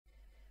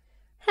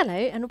Hello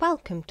and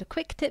welcome to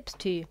Quick Tips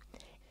 2.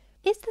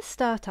 Is the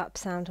startup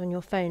sound on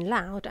your phone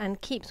loud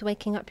and keeps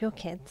waking up your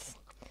kids?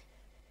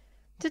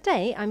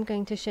 Today I'm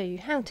going to show you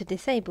how to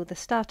disable the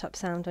startup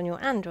sound on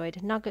your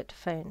Android Nougat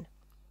phone.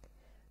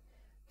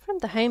 From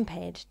the home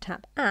page,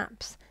 tap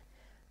Apps,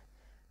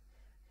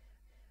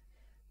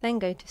 then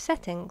go to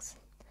Settings.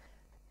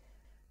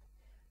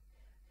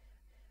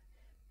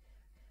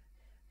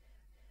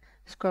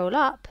 Scroll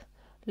up,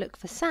 look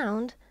for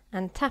Sound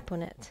and tap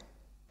on it.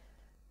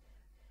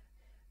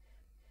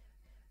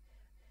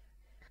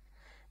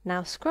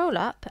 Now scroll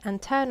up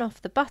and turn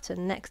off the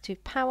button next to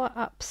Power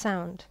Up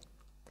Sound.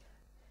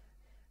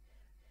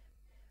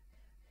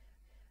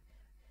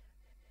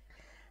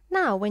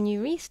 Now when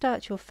you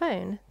restart your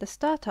phone, the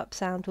startup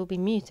sound will be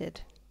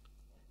muted.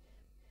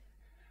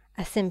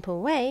 A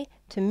simple way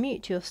to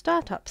mute your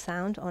startup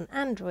sound on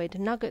Android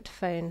Nougat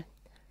phone.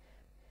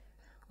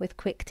 With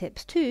Quick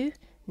Tips 2,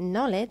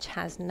 knowledge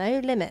has no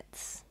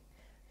limits.